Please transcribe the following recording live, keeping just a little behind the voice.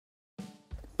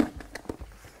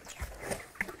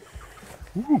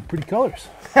Ooh, pretty colors.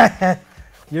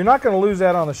 You're not going to lose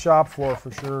that on the shop floor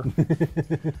for sure.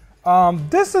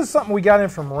 This is something we got in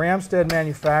from Ramstead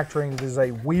Manufacturing. It is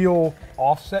a wheel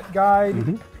offset guide.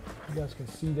 You guys can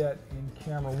see that in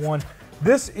camera one.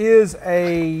 This is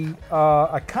a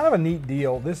kind of a neat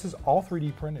deal. This is all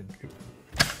 3D printed.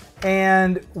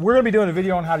 And we're going to be doing a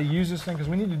video on how to use this thing because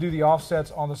we need to do the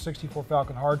offsets on the 64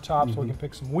 Falcon hardtop so we can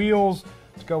pick some wheels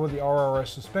to go with the RRS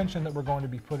suspension that we're going to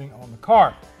be putting on the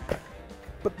car.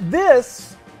 But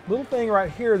this little thing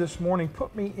right here this morning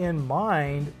put me in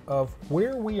mind of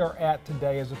where we are at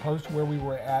today as opposed to where we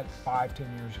were at 5-10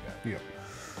 years ago. Yeah.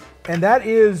 And that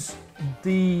is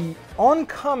the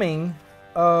oncoming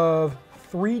of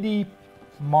 3D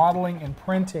modeling and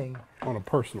printing. On a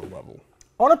personal level.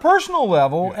 On a personal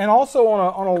level, and also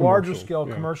on a larger scale,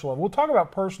 yeah. commercial level. We'll talk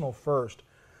about personal first,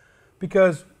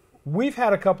 because we've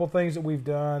had a couple things that we've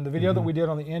done. The video that we did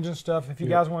on the engine stuff, if you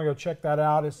guys want to go check that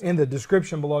out, it's in the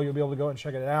description below. You'll be able to go and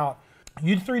check it out.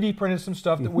 You 3D printed some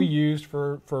stuff that we used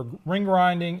for ring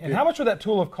grinding. And how much would that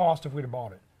tool have cost if we'd have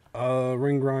bought it?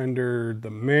 Ring grinder, the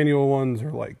manual ones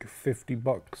are like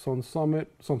 $50 on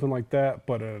Summit, something like that.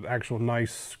 But an actual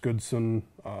nice Goodson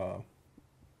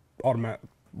automatic,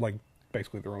 like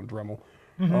basically their own Dremel,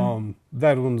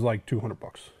 that one's like $200,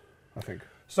 I think.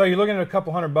 So you're looking at a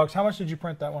couple $100. How much did you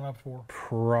print that one up for?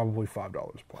 Probably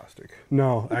 $5 plastic.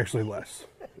 No, actually less.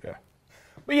 Yeah.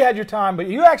 But you had your time, but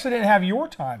you actually didn't have your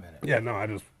time in it. Yeah, no, I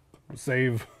just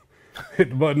save,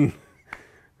 hit the button.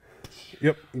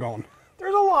 Yep, gone.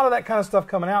 There's a lot of that kind of stuff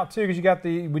coming out too, because you got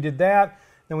we did that.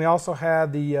 Then we also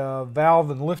had the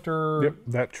valve and lifter. Yep,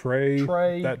 that tray.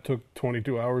 That took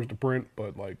 22 hours to print,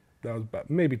 but like that was about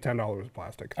maybe $10 of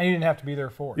plastic. And you didn't have to be there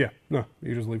for it. Yeah, no,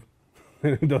 you just leave.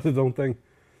 It does its own thing.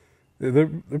 They're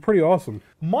pretty awesome.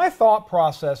 My thought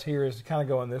process here is to kind of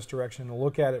go in this direction and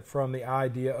look at it from the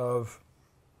idea of,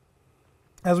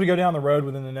 as we go down the road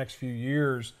within the next few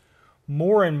years,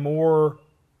 more and more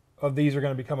of these are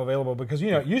going to become available because, you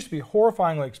know, it used to be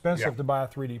horrifyingly expensive to buy a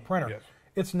 3D printer. Yes.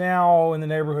 It's now in the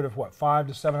neighborhood of what, $500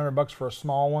 to $700 for a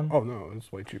small one? Oh no,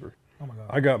 it's way cheaper. Oh my God.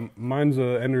 I got mine's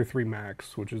a Ender 3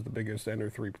 Max, which is the biggest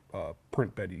Ender 3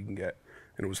 print bed you can get,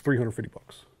 and it was $350.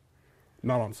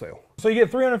 Not on sale. So you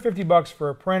get $350 for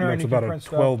a printer, and that's you can about print a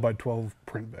 12 stuff. by 12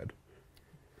 print bed.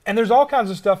 And there's all kinds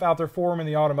of stuff out there for them in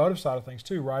the automotive side of things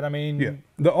too, right? I mean, yeah,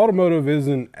 the automotive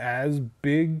isn't as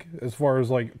big as far as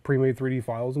like pre-made 3D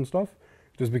files and stuff,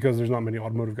 just because there's not many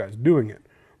automotive guys doing it.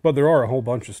 But there are a whole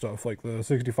bunch of stuff, like the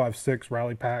 65.6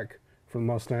 Rally Pac from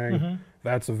the Mustang.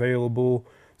 That's available.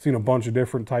 Seen a bunch of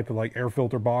different type of like air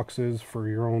filter boxes for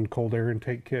your own cold air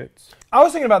intake kits. I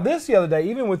was thinking about this the other day.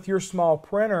 Even with your small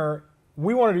printer,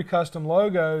 we want to do custom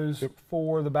logos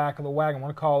for the back of the wagon. I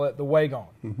want to call it the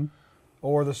Wagon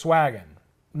or the Swagon.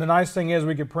 The nice thing is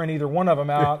we could print either one of them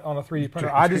out on a 3D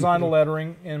printer. I designed the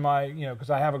lettering in my, you know, because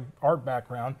I have an art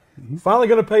background. Finally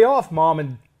going to pay off, Mom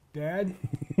and Dad.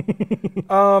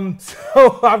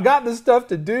 So I've got this stuff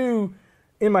to do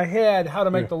in my head, how to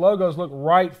make the logos look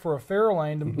right for a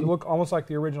Fairlane, to look almost like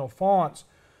the original fonts.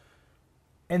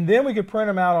 And then we could print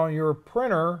them out on your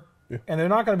printer, and they're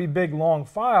not going to be big, long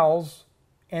files,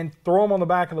 and throw them on the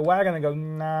back of the wagon and go,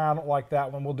 nah, I don't like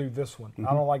that one, we'll do this one.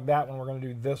 I don't like that one, we're going to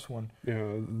do this one. Yeah,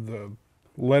 the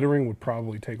lettering would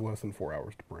probably take less than 4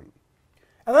 hours to print.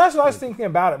 And that's what I was thinking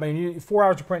about it. I mean, 4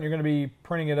 hours to print, you're going to be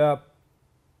printing it up,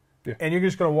 and you're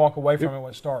just going to walk away from it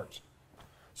when it starts.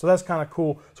 So that's kind of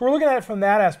cool. So we're looking at it from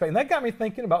that aspect, and that got me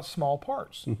thinking about small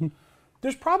parts.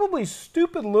 There's probably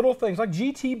stupid little things like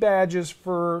GT badges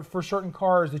for certain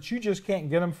cars that you just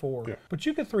can't get them for. But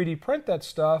you could 3D print that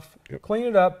stuff, clean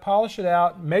it up, polish it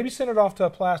out, maybe send it off to a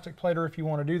plastic plater if you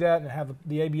want to do that and have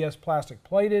the ABS plastic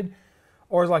plated.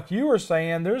 Or like you were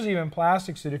saying, there's even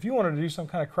plastics that if you wanted to do some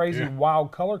kind of crazy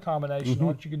wild color combination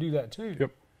on it, you could do that too.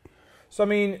 So I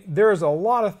mean, there's a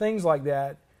lot of things like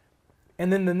that.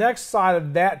 And then the next side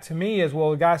of that to me is, well,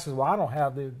 the guy says, well, I don't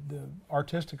have the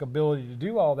artistic ability to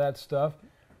do all that stuff.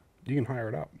 You can hire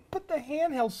it out. But the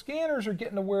handheld scanners are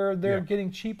getting to where they're getting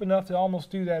cheap enough to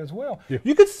almost do that as well.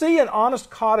 You could see an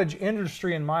honest cottage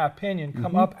industry, in my opinion,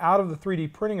 come up out of the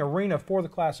 3D printing arena for the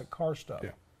classic car stuff.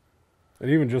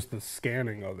 And even just the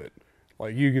scanning of it.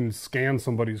 Like you can scan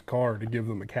somebody's car to give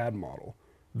them a CAD model.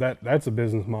 That's a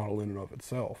business model in and of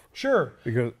itself. Sure.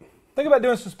 Because think about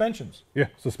doing suspensions. Yeah,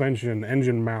 suspension,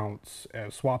 engine mounts,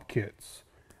 swap kits,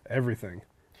 everything.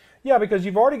 Yeah, because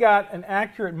you've already got an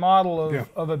accurate model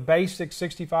of a basic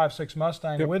 65.6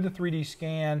 Mustang with the 3D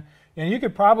scan. And you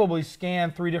could probably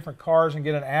scan 3 different cars and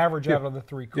get an average out of the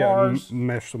 3 cars. Yeah,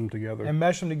 mesh them together. And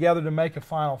mesh them together to make a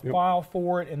final file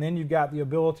for it. And then you've got the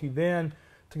ability then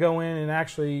to go in and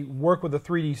actually work with the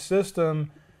 3D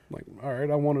system Like, all right,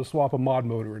 I want to swap a mod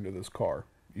motor into this car.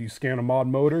 You scan a mod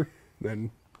motor,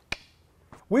 then...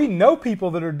 We know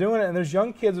people that are doing it, and there's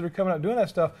young kids that are coming up doing that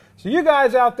stuff. So you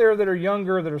guys out there that are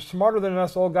younger, that are smarter than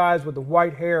us old guys with the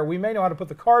white hair, we may know how to put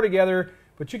the car together,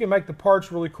 but you can make the parts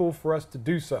really cool for us to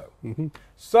do so.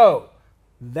 So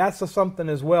that's something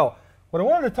as well. What I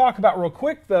wanted to talk about real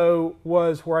quick, though,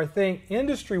 was where I think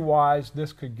industry-wise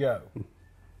this could go.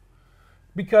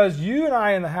 Because you and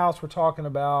I in the house were talking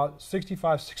about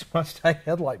 65 6 Mustang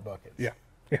headlight buckets. Yeah.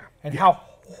 And how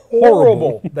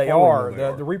horrible they are.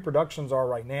 The reproductions are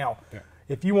right now. Yeah.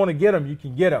 If you want to get them, you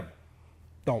can get them.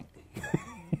 Don't.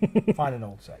 Find an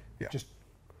old set. Yeah. Just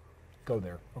go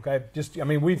there, okay? I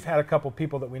mean, we've had a couple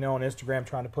people that we know on Instagram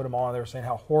trying to put them on there saying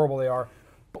how horrible they are.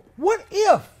 But what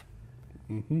if?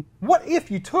 What if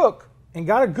you took and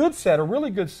got a good set, a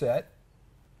really good set,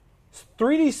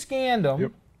 3D scanned them,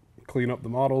 Yep. Clean up the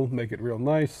model, make it real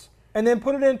nice, and then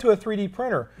put it into a 3D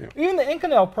printer. Yep. Even the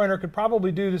Inconel printer could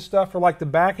probably do this stuff for like the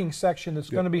backing section that's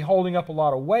going to be holding up a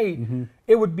lot of weight.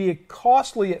 It would be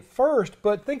costly at first,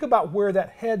 but think about where that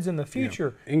heads in the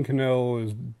future. Yeah. Inconel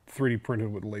is 3D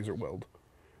printed with laser weld.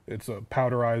 It's a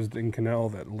powderized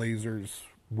Inconel that lasers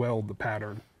weld the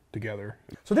pattern together.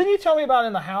 So didn't you tell me about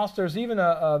in the house there's even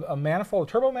a manifold,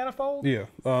 a turbo manifold? Yeah.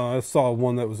 I saw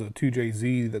one that was a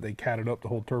 2JZ that they catted up the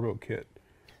whole turbo kit.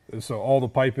 So all the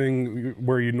piping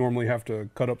where you normally have to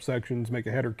cut up sections, make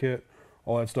a header kit,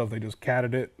 all that stuff, they just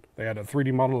catted it. They had a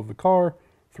 3D model of the car,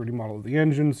 3D model of the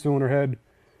engine, cylinder head.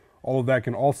 All of that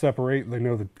can all separate. They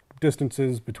know the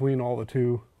distances between all the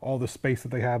two, all the space that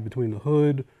they have between the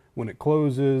hood, when it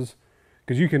closes,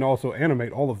 because you can also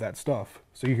animate all of that stuff.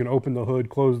 So you can open the hood,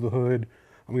 close the hood.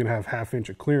 I'm going to have 1/2 inch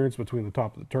of clearance between the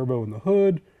top of the turbo and the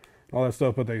hood, all that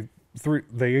stuff, but they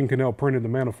Inconel printed the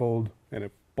manifold and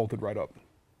it bolted right up.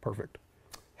 Perfect.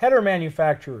 Header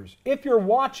manufacturers, if you're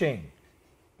watching,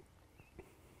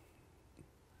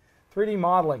 3D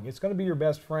modeling, it's going to be your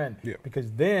best friend. Yeah.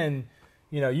 Because then,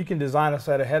 you can design a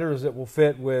set of headers that will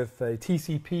fit with a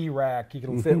TCP rack. You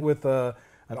can fit with an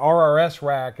RRS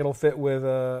rack. It'll fit with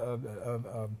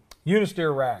a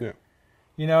Unisteer rack.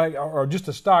 Yeah. Or just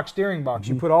a stock steering box.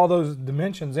 You put all those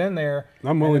dimensions in there.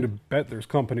 I'm willing to bet there's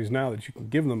companies now that you can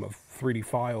give them a 3D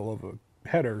file of a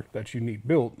header that you need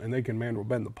built, and they can manual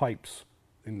bend the pipes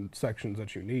in sections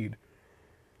that you need.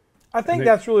 I think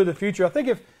that's really the future. I think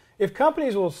if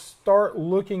companies will start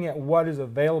looking at what is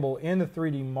available in the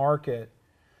 3D market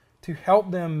to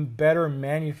help them better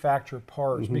manufacture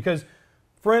parts. Because,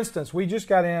 for instance, we just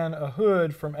got in a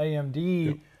hood from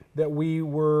AMD that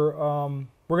we're going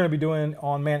to be doing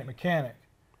on Manic Mechanic.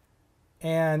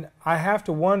 And I have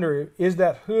to wonder, is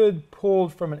that hood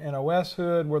pulled from an NOS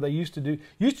hood where they used to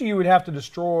you would have to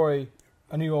destroy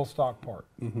a new old stock part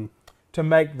to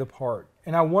make the part.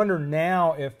 And I wonder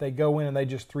now if they go in and they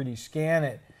just 3D scan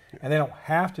it and they don't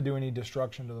have to do any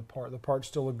destruction to the part's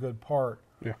still a good part.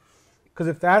 Yeah. Because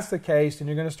if that's the case, then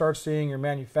you're going to start seeing your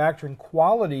manufacturing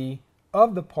quality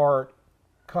of the part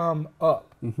come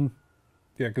up.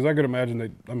 Yeah, because I could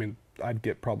imagine I'd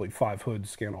get probably 5 hoods,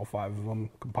 scan all 5 of them,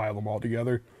 compile them all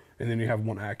together, and then you have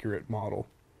one accurate model.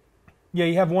 Yeah,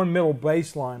 you have one middle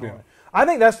baseline on it. I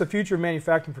think that's the future of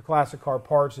manufacturing for classic car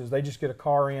parts is they just get a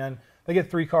car in, they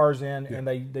get 3 cars in, and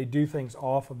they do things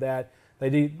off of that. They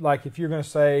do, like if you're going to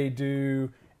say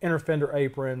do inner fender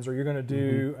aprons or you're going to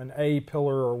do an A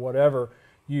pillar or whatever,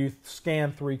 you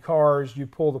scan 3 cars, you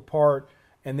pull the part,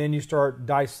 and then you start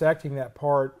dissecting that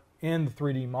part in the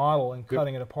 3D model and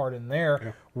cutting it apart in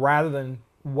there rather than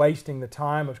wasting the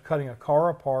time of cutting a car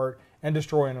apart and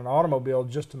destroying an automobile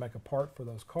just to make a part for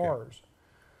those cars.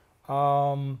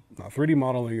 Now, 3D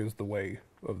modeling is the way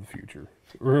of the future.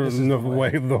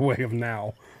 The way of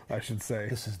now, I should say.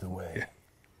 This is the way. Yeah.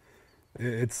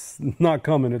 It's not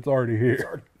coming, it's already here. It's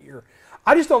already here.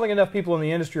 I just don't think enough people in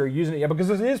the industry are using it yet because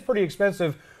it is pretty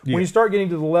expensive when you start getting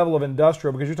to the level of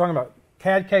industrial, because you're talking about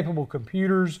CAD-capable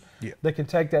computers that can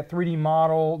take that 3D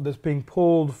model that's being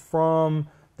pulled from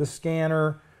the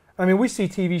scanner. I mean, we see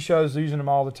TV shows using them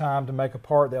all the time to make a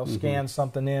part. They'll scan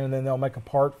something in and then they'll make a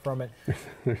part from it.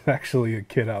 There's actually a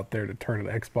kit out there to turn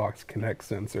an Xbox Kinect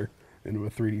sensor into a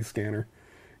 3D scanner.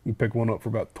 You can pick one up for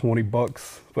about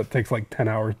 $20, but it takes like 10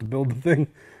 hours to build the thing,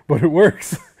 but it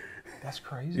works. That's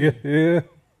crazy. Yeah.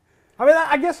 I mean,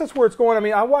 I guess that's where it's going. I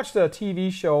mean, I watched a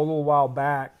TV show a little while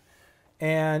back,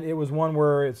 and it was one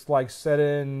where it's like set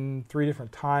in 3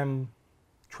 different time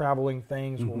traveling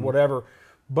things or whatever.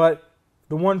 But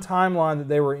the one timeline that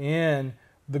they were in,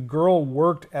 the girl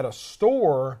worked at a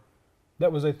store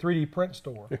that was a 3D print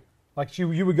store. Yeah. Like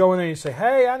you would go in there and you say,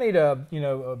 "Hey, I need a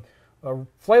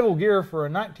flavel gear for a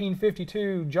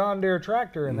 1952 John Deere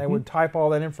tractor, and they would type all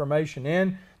that information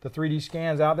in, the 3D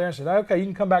scans out there, and said, okay, you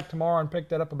can come back tomorrow and pick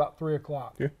that up about 3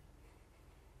 o'clock. Yeah.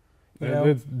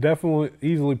 It's definitely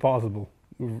easily possible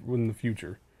in the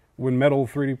future. When metal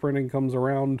 3D printing comes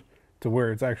around to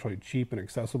where it's actually cheap and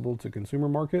accessible to consumer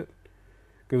market,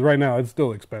 because right now it's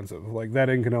still expensive. Like that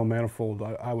Inconel manifold,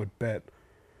 I would bet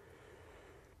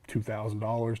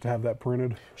 $2,000 to have that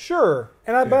printed. Sure,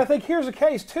 and but I think here's a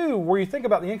case too where you think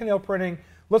about the Inconel printing.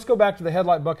 Let's go back to the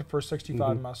headlight bucket for a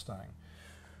 '65 Mustang.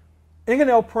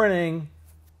 Inconel printing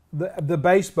the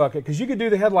base bucket, because you could do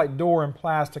the headlight door in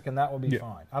plastic and that would be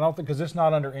fine. I don't think, because it's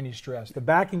not under any stress. The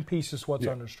backing piece is what's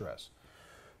under stress.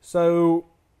 So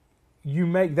you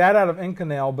make that out of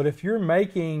Inconel, but if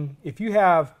you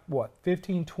have what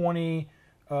 15, 20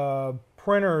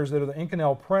 printers that are the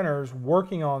Inconel printers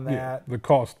working on that, the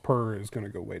cost per is going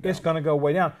to go way down. It's going to go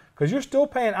way down because you're still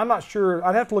paying. I'm not sure.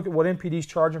 I'd have to look at what MPD's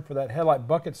charging for that headlight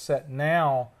bucket set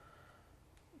now,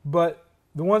 but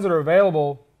the ones that are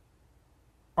available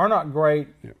are not great,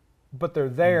 but they're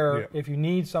there if you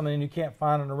need something and you can't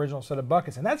find an original set of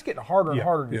buckets, and that's getting harder and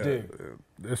harder to do,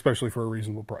 especially for a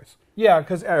reasonable price. Yeah,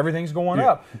 because everything's going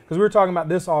up. Because we were talking about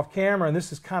this off camera, and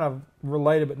this is kind of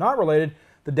related but not related.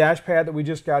 The dash pad that we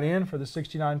just got in for the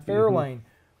 '69 Fairlane,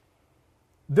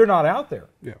 they're not out there.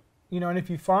 Yeah, and if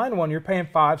you find one, you're paying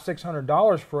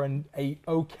 $500-600 for an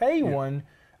okay one,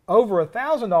 over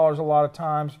 $1,000 a lot of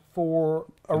times for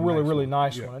a really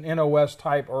nice one, an NOS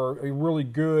type or a really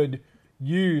good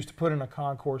used to put in a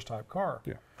concourse type car.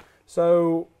 Yeah.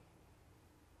 So,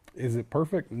 is it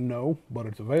perfect? No, but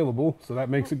it's available, so that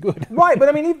makes it good. Right, but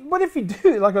I mean, but if you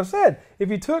do, like I said, if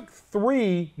you took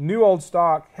 3 new old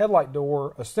stock headlight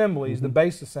door assemblies, the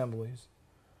base assemblies,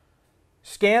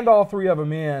 scanned all 3 of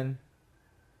them in,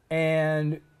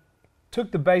 and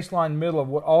took the baseline middle of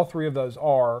what all 3 of those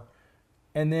are,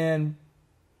 and then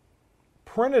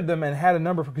printed them and had a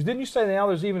number, because didn't you say now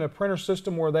there's even a printer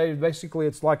system where they basically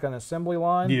it's like an assembly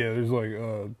line? Yeah, there's like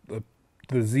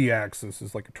the Z-axis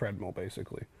is like a treadmill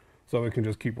basically, so it can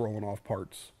just keep rolling off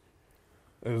parts.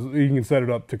 You can set it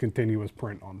up to continuous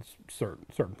print on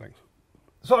certain things.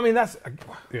 So I mean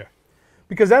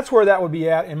because that's where that would be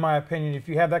at, in my opinion. If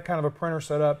you have that kind of a printer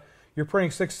set up, you're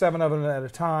printing 6, 7 of them at a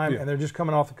time, and they're just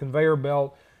coming off the conveyor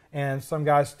belt. And some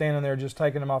guy's standing there just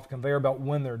taking them off the conveyor belt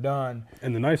when they're done.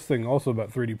 And the nice thing also about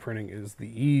 3D printing is the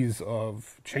ease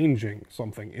of changing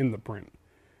something in the print.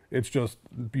 It's just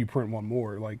you print one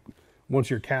more. Like once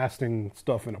you're casting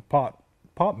stuff in a pot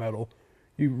metal,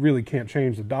 you really can't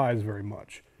change the dies very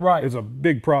much. Right. It's a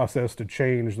big process to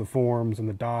change the forms and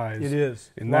the dies. It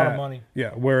is. A lot of money.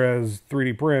 Yeah. Whereas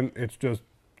 3D print, it's just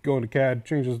go into CAD,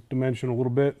 change the dimension a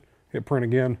little bit, hit print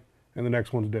again, and the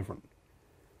next one's different.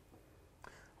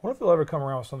 I wonder if they'll ever come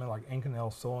around with something like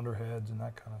Inconel cylinder heads and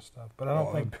that kind of stuff. But I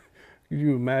don't think... Could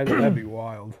you imagine? That'd be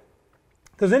wild.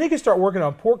 Because then you can start working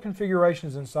on port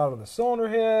configurations inside of the cylinder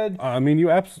head. I mean,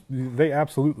 they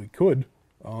absolutely could.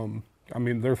 I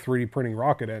mean, they're 3D printing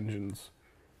rocket engines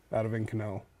out of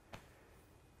Inconel.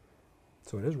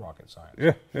 So it is rocket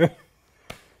science. Yeah.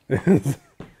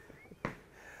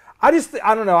 I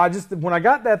don't know. When I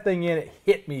got that thing in, it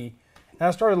hit me. And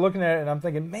I started looking at it, and I'm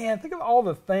thinking, man, think of all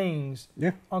the things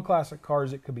on classic cars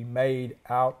that could be made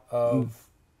out of.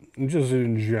 Just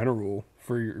in general,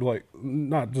 for your, like,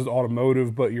 not just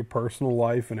automotive, but your personal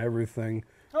life and everything.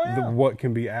 Oh, yeah. What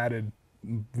can be added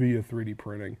via 3D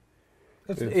printing.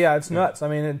 It's nuts. I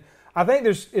mean, I think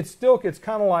it's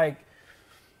kind of like,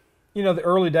 the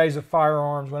early days of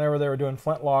firearms, whenever they were doing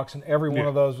flintlocks, and every one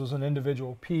of those was an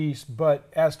individual piece. But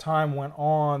as time went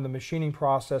on, the machining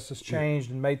process has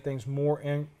changed and made things more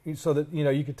so that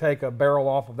you could take a barrel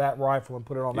off of that rifle and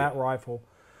put it on that rifle,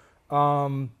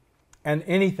 and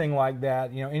anything like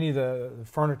that. Any of the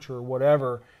furniture or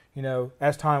whatever.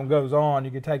 As time goes on,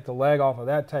 you could take the leg off of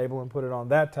that table and put it on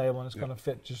that table, and it's going to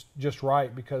fit just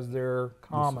right because they're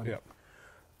common.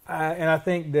 And I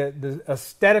think that the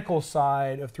aesthetical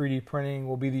side of 3D printing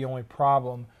will be the only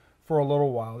problem for a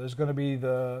little while. There's going to be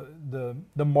the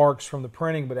marks from the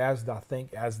printing, but as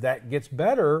that gets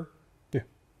better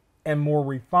and more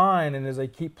refined, and as they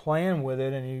keep playing with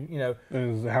it, and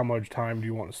and how much time do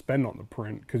you want to spend on the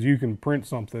print? Because you can print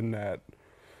something that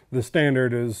the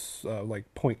standard is like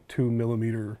 0.2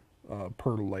 millimeter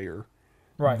per layer.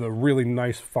 Right. The really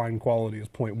nice fine quality is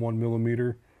 0.1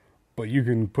 millimeter. But you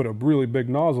can put a really big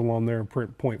nozzle on there and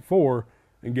print 0.4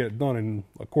 and get it done in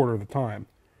a quarter of the time.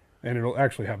 And it'll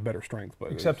actually have better strength.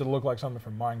 But except it'll look like something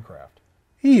from Minecraft.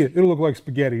 Yeah, it'll look like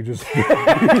spaghetti. Just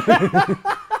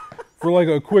For like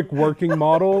a quick working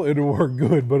model, it'd work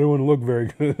good, but it wouldn't look very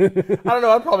good. I don't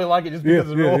know. I'd probably like it just because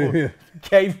of the old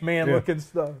caveman looking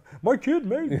stuff. My kid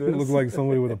made this. It looked like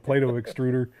somebody with a Play-Doh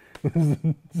extruder.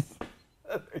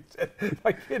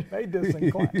 My kid made this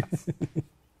in class.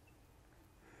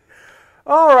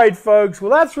 All right, folks.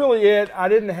 Well, that's really it. I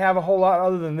didn't have a whole lot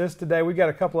other than this today. We've got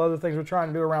a couple other things we're trying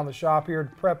to do around the shop here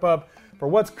to prep up for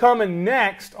what's coming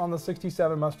next on the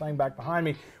 67 Mustang back behind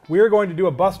me. We are going to do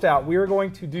a bust out. We are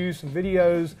going to do some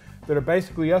videos that are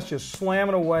basically us just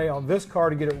slamming away on this car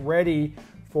to get it ready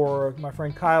for my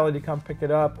friend Kylie to come pick it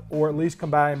up, or at least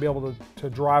come by and be able to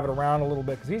drive it around a little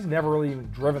bit, because he's never really even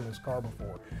driven this car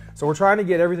before. So we're trying to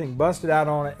get everything busted out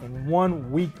on it in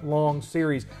 1 week-long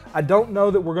series. I don't know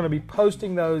that we're going to be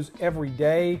posting those every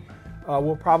day.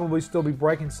 We'll probably still be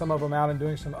breaking some of them out and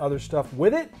doing some other stuff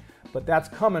with it, but that's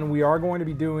coming. We are going to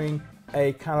be doing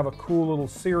a kind of a cool little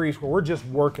series where we're just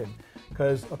working,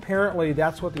 because apparently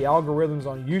that's what the algorithms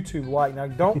on YouTube like. Now,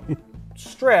 don't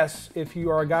stress if you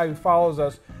are a guy who follows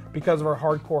us because of our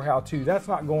hardcore how-to. That's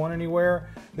not going anywhere.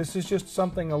 This is just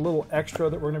something a little extra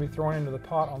that we're going to be throwing into the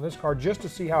pot on this car just to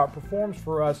see how it performs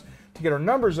for us, to get our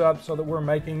numbers up so that we're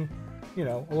making, you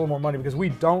know, a little more money, because we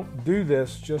don't do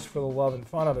this just for the love and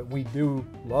fun of it. We do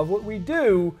love what we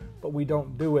do, but we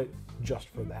don't do it just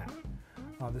for that.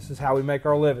 This is how we make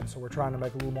our living, so we're trying to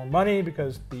make a little more money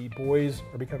because the boys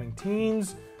are becoming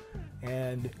teens.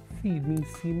 And feed me,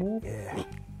 Seymour. Yeah.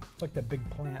 Like that big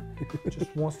plant,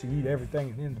 just wants to eat everything,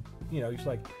 and then, you know, he's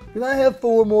like, "Can I have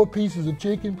 4 more pieces of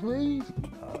chicken, please?"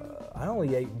 I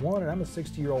only ate 1, and I'm a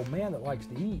 60-year-old man that likes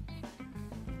to eat.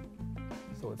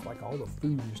 So it's like all the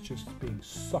food is just being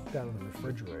sucked out of the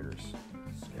refrigerators.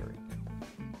 Scary.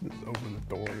 Just open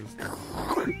the doors.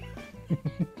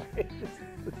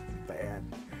 It's bad,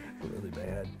 really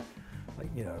bad. Like,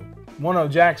 you know, one of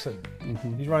Jackson.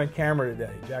 He's running camera today.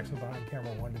 Jackson's behind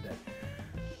camera 1 today.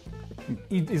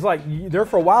 He's like, there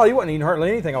for a while, he wasn't eating hardly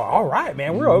anything. I'm like, all right,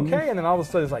 man, we're okay. And then all of a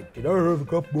sudden, it's like, "Can I have a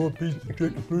couple more pieces of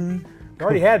chicken, please?" I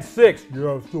already had 6.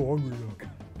 Yeah, I'm still hungry though.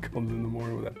 Comes in the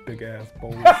morning with that big ass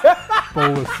bowl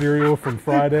of cereal from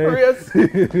Friday. Chris.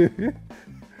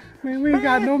 We ain't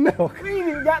got no milk. We ain't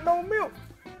even got no milk.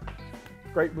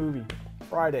 Great movie,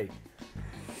 Friday.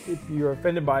 If you're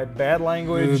offended by bad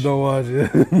language, don't watch it.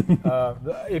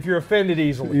 If you're offended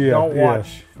easily, don't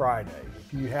watch Friday.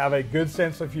 If you have a good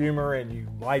sense of humor and you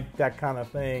like that kind of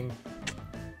thing,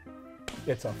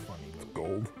 it's a funny movie.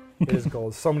 Gold. It is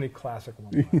gold. So many classic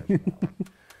ones.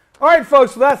 All right,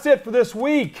 folks, so that's it for this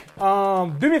week.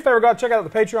 Do me a favor, go check out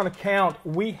the Patreon account.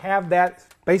 We have that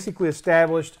basically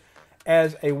established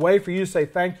as a way for you to say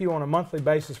thank you on a monthly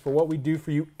basis for what we do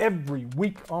for you every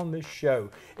week on this show.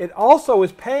 It also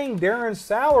is paying Darren's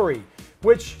salary,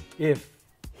 which if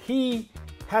he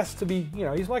has to be, you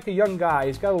know, he's like a young guy.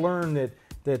 He's got to learn that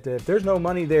if there's no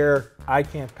money there, I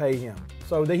can't pay him.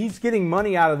 So that he's getting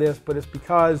money out of this, but it's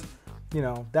because, you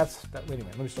know, anyway,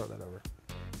 let me start that over.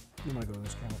 You might go to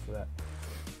this camera for that.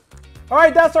 All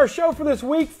right, that's our show for this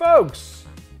week, folks.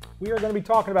 We are going to be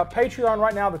talking about Patreon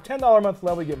right now. The $10 a month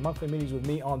level, you get monthly meetings with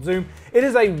me on Zoom. It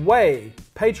is a way,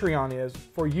 Patreon is,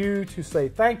 for you to say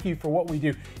thank you for what we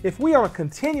do. If we on a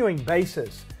continuing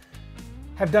basis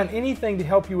have done anything to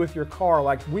help you with your car,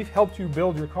 like we've helped you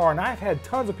build your car, and I've had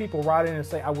tons of people write in and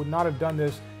say, I would not have done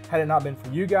this had it not been for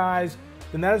you guys,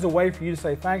 then that is a way for you to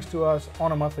say thanks to us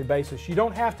on a monthly basis. You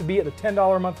don't have to be at the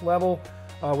 $10 a month level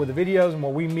with the videos and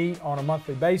where we meet on a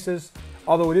monthly basis,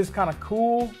 although it is kind of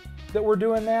cool that we're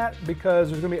doing that because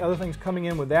there's going to be other things coming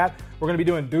in with that. We're going to be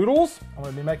doing doodles. I'm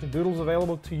going to be making doodles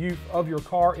available to you of your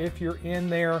car if you're in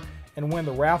there and win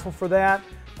the raffle for that.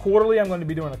 Quarterly, I'm going to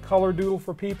be doing a color doodle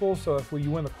for people. So if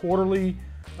you win the quarterly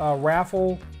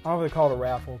raffle, I don't know if they call it a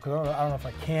raffle because I don't know if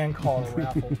I can call it a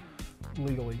raffle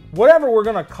legally. Whatever we're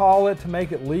going to call it to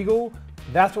make it legal,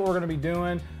 that's what we're going to be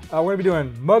doing. We're going to be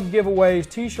doing mug giveaways,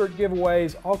 t-shirt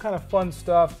giveaways, all kind of fun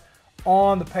stuff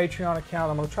on the Patreon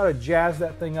account. I'm going to try to jazz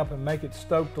that thing up and make it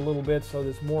stoked a little bit so that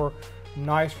it's more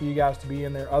nice for you guys to be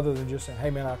in there other than just saying, hey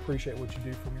man, I appreciate what you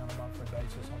do for me on a monthly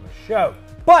basis on the show.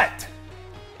 But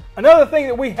another thing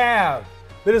that we have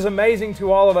that is amazing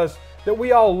to all of us that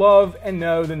we all love and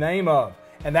know the name of,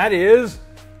 and that is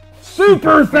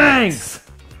Super Thanks!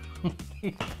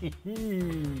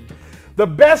 The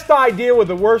best idea with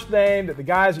the worst name that the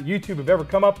guys at YouTube have ever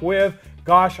come up with.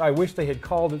 Gosh, I wish they had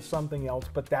called it something else,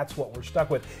 but that's what we're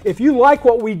stuck with. If you like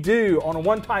what we do on a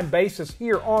one-time basis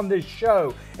here on this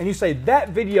show, and you say, that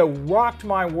video rocked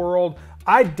my world,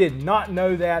 I did not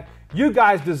know that, you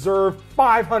guys deserve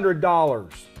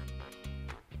 $500.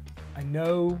 I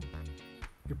know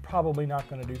you're probably not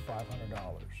going to do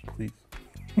 $500. Please.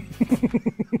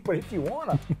 But if you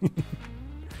want to.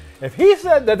 If he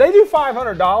said that they do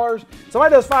 $500,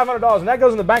 somebody does $500 and that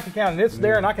goes in the bank account and it's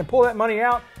there and I can pull that money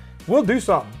out, we'll do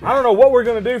something. I don't know what we're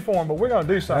going to do for them, but we're going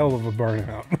to do something. Hell of a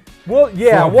burnout. Well,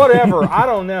 yeah, whatever. I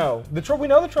don't know. We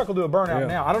know the truck will do a burnout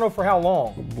now. I don't know for how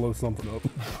long. We'll blow something up.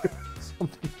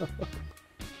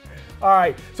 All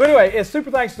right. So anyway, it's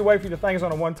super thanks to the way for you to thank us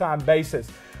on a one-time basis.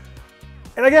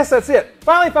 And I guess that's it.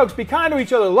 Finally, folks, be kind to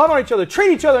each other, love on each other,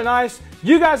 treat each other nice.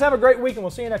 You guys have a great week, and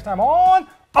we'll see you next time on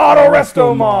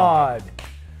Autorestomod.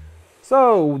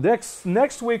 So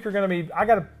next week we're going to be. I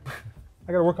got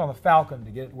to work on the Falcon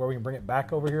to get it where we can bring it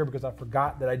back over here because I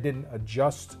forgot that I didn't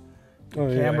adjust the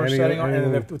camber setting on,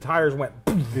 and then the tires went.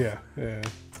 Yeah.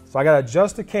 So I got to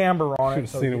adjust the camber on it.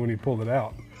 Should have seen it when he pulled it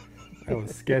out. That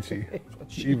was sketchy,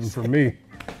 even for me.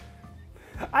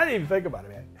 I didn't even think about it,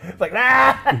 man. It's like,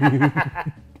 ah!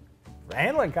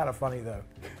 Handling kind of funny, though.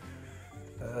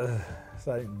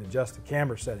 So I didn't adjust the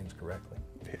camber settings correctly.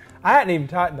 Yeah. I hadn't even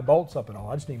tightened the bolts up at all.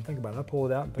 I just didn't even think about it. I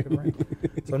pulled it out and took it right.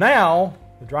 So now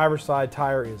the driver's side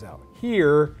tire is out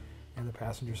here, and the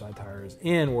passenger side tire is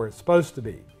in where it's supposed to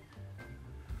be.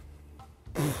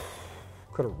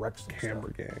 Could have wrecked some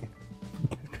camber stuff. Gang.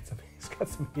 He's got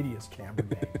some hideous camber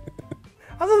gang.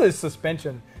 I love this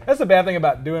suspension. That's the bad thing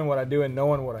about doing what I do and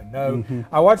knowing what I know.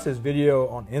 I watched this video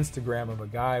on Instagram of a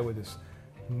guy with this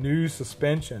new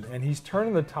suspension, and he's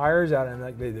turning the tires out, and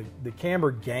like the camber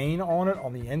gain on it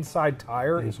on the inside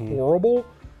tire is horrible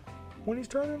when he's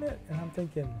turning it. And I'm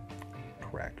thinking,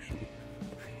 traction.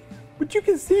 But you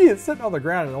can see it sitting on the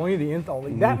ground, and only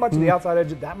that much of the outside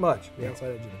edge. That much the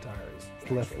outside edge of the tire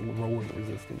is less rolling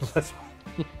resistance.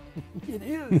 It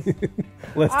is.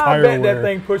 Less tire bet wear. That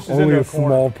thing pushes Only into a a corner.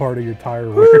 small part of your tire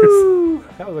wears.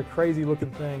 That was a crazy looking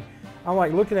thing. I'm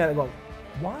like looking at it going,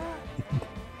 why?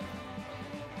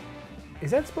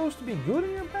 Is that supposed to be good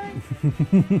in your bank?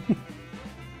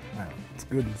 It's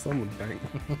good in someone's bank.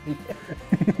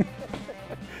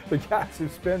 The guys who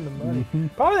spend the money.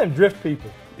 Probably them drift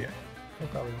people. Yeah. They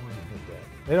probably don't want to do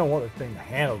that. They don't want the thing to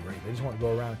handle great. They just want to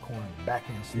go around the corner and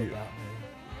backhand slip out.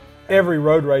 Every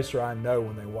road racer I know,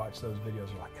 when they watch those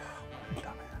videos, are like, oh, what a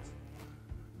dumbass.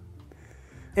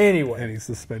 Anyway. Any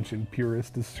suspension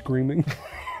purist is screaming.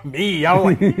 Me, I'm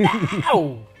like,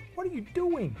 no! What are you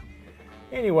doing?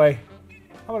 Anyway,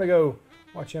 I'm going to go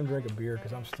watch him drink a beer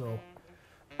because I'm still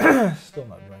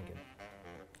not drinking.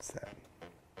 Sad.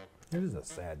 It is a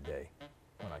sad day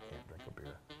when I can't drink a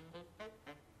beer.